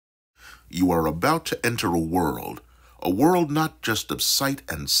You are about to enter a world not just of sight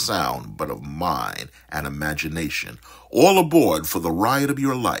and sound, but of mind and imagination. All aboard for the ride of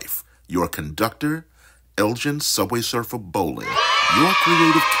your life. Your conductor, Elgin Subway Surfer Bowling, your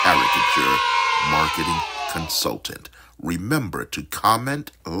creative caricature marketing consultant. Remember to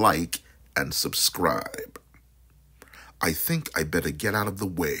comment, like, and subscribe. I think I better get out of the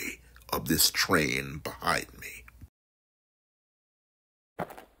way of this train behind me.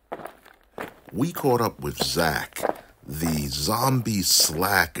 We caught up with Zach, the zombie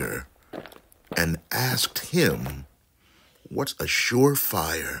slacker, and asked him what's a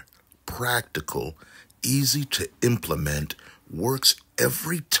surefire, practical, easy to implement, works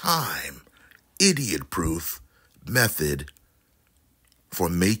every time, idiot-proof method for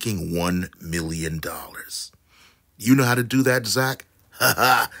making $1 million. You know how to do that, Zach?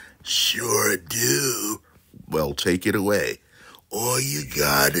 Haha, sure do. Well, take it away. All you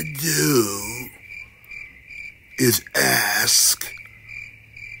gotta do is ask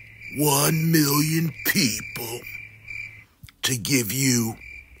 1 million people to give you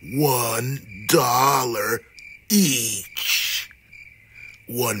 $1 each.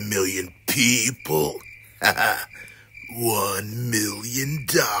 1 million people. $1 million.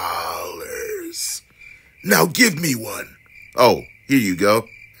 Now give me one. Oh, here you go.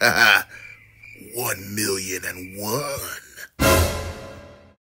 1,000,001.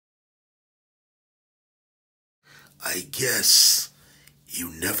 I guess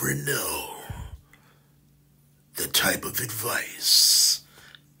you never know the type of advice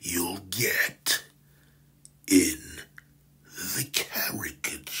you'll get in the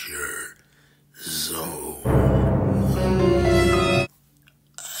caricature zone.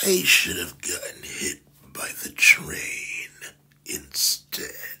 I should have